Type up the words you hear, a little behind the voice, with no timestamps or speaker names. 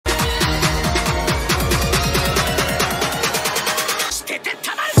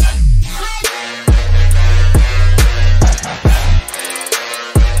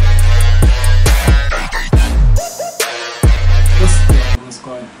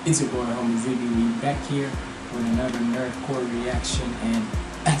It's your boy homie Ziggy. We back here with another nerdcore reaction, and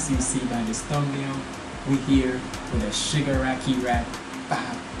as you see by this thumbnail, we here with a Shigaraki rap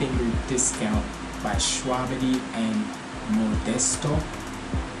 5-finger discount by Shwabadi and Modesto.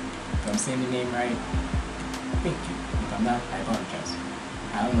 If I'm saying the name right, thank you. If I'm not, I apologize.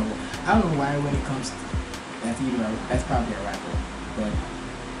 I don't know why when it comes to that's probably a rapper, but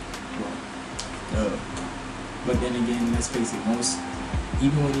but then again, let's face it,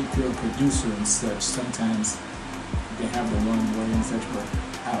 even when you're a producer and such, sometimes they have the one word and such, but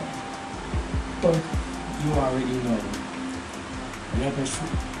out. But you already know,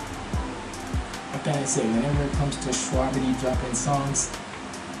 what can I say, whenever it comes to Shwabadi dropping songs,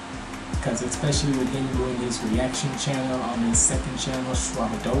 because especially with him doing his reaction channel on his second channel,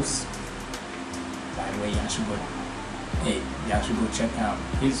 Shwabados. By the way, y'all should go check out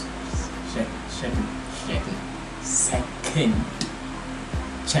his second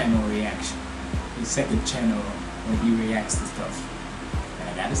channel reaction. His second channel where he reacts to stuff. And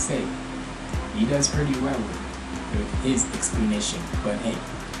I gotta say, he does pretty well with his explanation. But hey,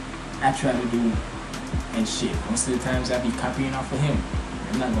 I try to do and shit. Most of the times I be copying off of him.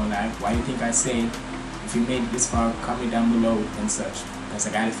 I'm not gonna lie. Why do you think I say, if you made it this far, comment down below and such? Because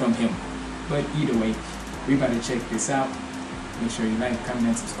I got it from him. But either way, we about to check this out. Make sure you like, comment,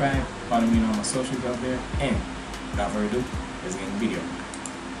 and subscribe. Follow me on all my socials out there. And without further ado, let's get in the video.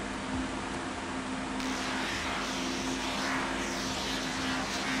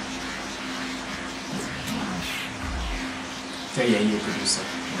 So yeah, you're a producer.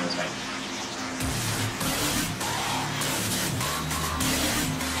 You know, it's like,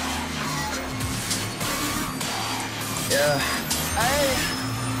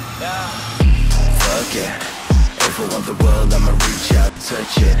 Fuck it. If I want the world, I'ma reach out,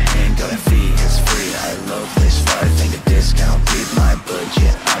 touch it. Ain't got a fee, it's free. I love this 5-finger discount. Beat my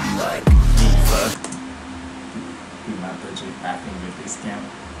budget. I'm like, fuck. Beat my budget, 5-finger discount.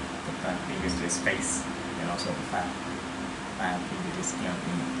 The 5 fingers to his face, and also the 5-finger discount.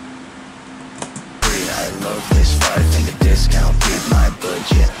 I love this 5-finger discount. Beat my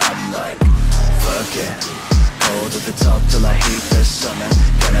budget. I'm like, fuck it. Hold at the top till I hate the summer.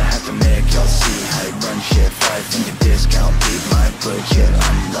 Gonna have to make y'all see how I run shit. 5-finger discount, beat my budget.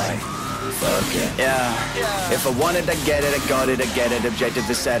 I'm like, fuck it. Yeah. If I wanted, I get it, I got it, I get it. Objective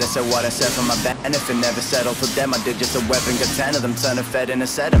is set, I said what I said for my band. And if it never settled for them, I did just a weapon. Got 10 of them, turn a fed in a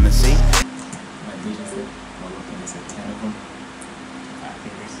sediment, see? My DJ said, one looking is a 10 of them. 5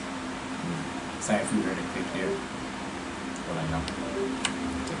 fingers. Sorry if you heard a click there. Well, I know.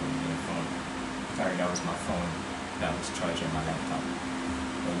 Sorry, that was my phone that was charging my laptop.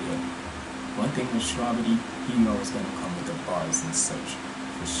 But yeah, one thing with Shwabadi, he always gonna come with the bars and such,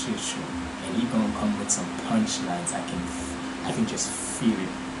 for shit sure. And he gonna come with some punchlines. I can just feel it.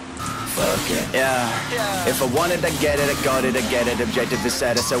 Fuck it. Yeah. If I wanted, I get it, I got it, I get it. Objective is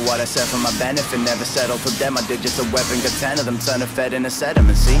set, I said what I said for my benefit. Never settled for them, I did just a weapon. Got 10 of them, turn a fed in a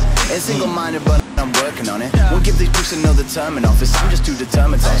sediment, see? It's single-minded, but I'm working on it. Won't give these bricks another term in office. I'm just too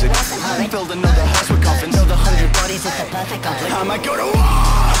determined, toxic. Build another house with coffins. Another 100 bodies is the perfect complete. I might go to war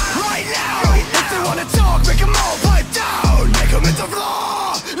right now. If they wanna talk, make them all pipe down. Make them into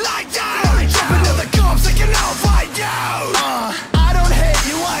floor, lie down. Jump into the cops, they can all find out. I don't hate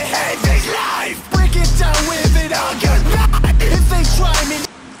you, I hate this life. Break it down with it all goodbye. If they try me.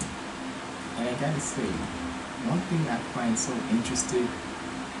 And I gotta say, one thing I find so interesting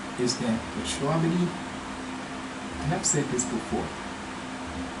is that with Shwabadi, and I've said this before,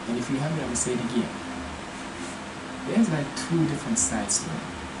 and if you haven't, I will say it again. There's like 2 different sides to him.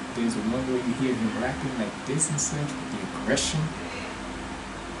 There's one where you hear him rapping like this and such, with the aggression.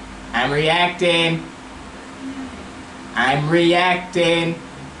 I'm reacting.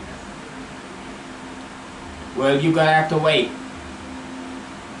 Well, you're gonna have to wait.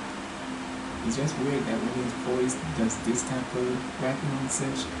 It's just weird that when his voice does this type of rapping and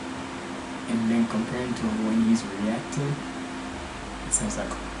such, and then comparing to when he's reacting, it sounds like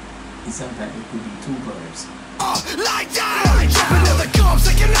it could be 2 birds. Lie down! Jump into the cops,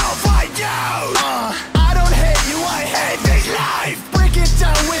 they can all find out. I don't hate you, I hate this life. Break it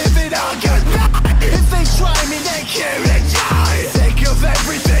down with it all goodbye. If they try me, they kill and die. Think of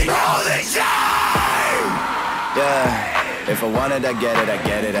everything all the time. Yeah, if I want it, I get it, I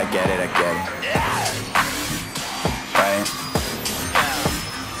get it, I get it, I get it. Right?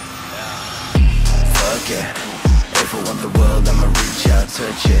 Fuck it. If I want the world, I'ma reach out,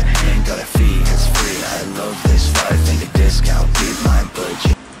 touch it. Ain't got a fee, it's free. I love this 5-finger discount. Beat my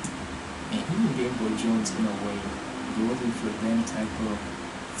budget. And even Game Boy Jones in a way, looking for them type of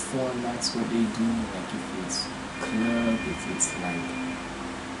formats what they do, like if it's club, if it's like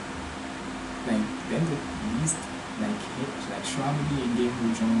then these like Shwabadi and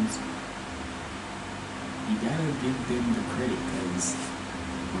Gabriel Jones, you gotta give them the credit, because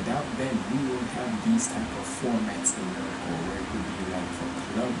without them we won't have these type of formats in nerdcore where it could be like for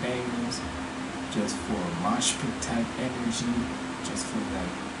club bangers, just for mosh pit type energy, just for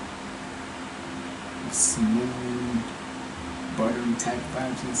like smooth buttery type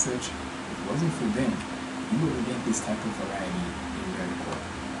vibes and such. If it wasn't for them, you wouldn't get this type of variety in nerdcore.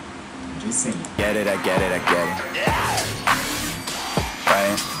 Just saying. Get it, I get it, I get it.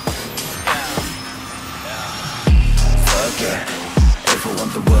 Right? Fuck yeah. If I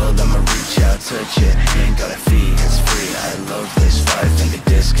want the world, I'ma reach out, touch it. Ain't got a fee, it's free. I love this 5-finger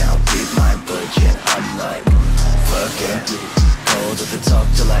discount, beat my budget. I'm like, fuck it. Hold at the top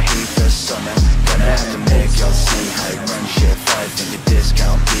till I hate the summer. Gonna have to make y'all see how I run shit. 5-finger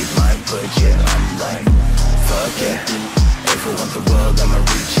discount, beat my budget. I'm like, fuck it. If I want the world, I'ma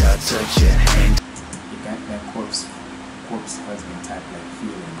reach out, touch it. Ain't you got that corpse husband type like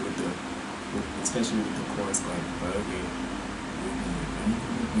feeling good, especially with the chorus going buggy.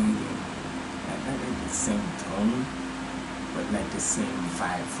 Not like the same tone, but like the same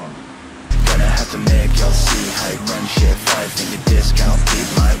vibe from it. gonna have to make y'all see how I run shit. 5-finger discount, beat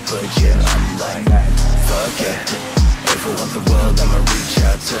my budget. I'm like, fuck it. If I want the world, I'ma reach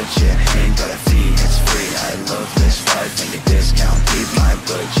out, touch it. Ain't got a fee, it's free. I love this 5-finger discount, beat my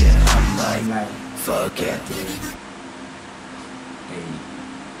budget. I'm like, fuck it. Hey,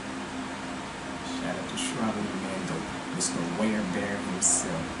 shout out to Shwabadi, man, Mr. Bear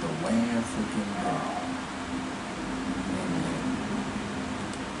himself, the Ware freaking Bear.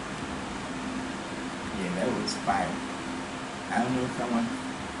 Yeah, that was fire. I don't know if I want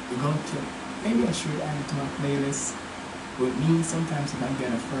to go to, maybe I should add it to my playlist. With me, sometimes if I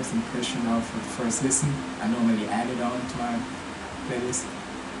get a first impression off of the first listen, I normally add it on to my playlist.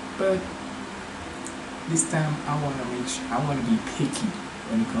 But this time I want to be picky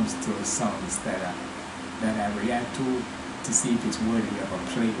when it comes to songs that I react to see if it's worthy of a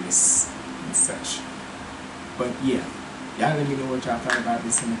playlist and such. But yeah, y'all let me know what y'all thought about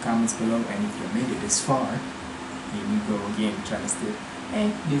this in the comments below, and if you made it this far, here we go again trying to still.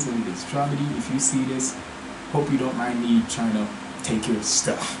 And here's what it is, Shwabadi, if you see this, hope you don't mind me trying to take your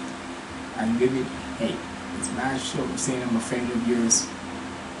stuff. I give it, hey, it's my show, I'm saying I'm a fan of yours,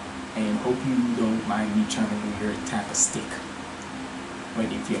 and hope you don't mind me trying to do your type of stick. But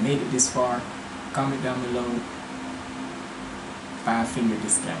if you made it this far, comment down below, 5-finger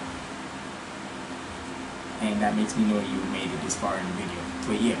discount, and that makes me know you made it this far in the video.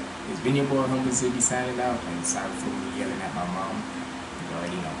 But yeah, it's been your boy Humble Ziggy signing out, and sorry for me yelling at my mom, you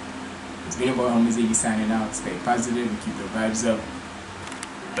already know. It's been your boy Humble Ziggy signing out. Stay positive and keep the vibes up.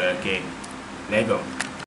 Okay, let go.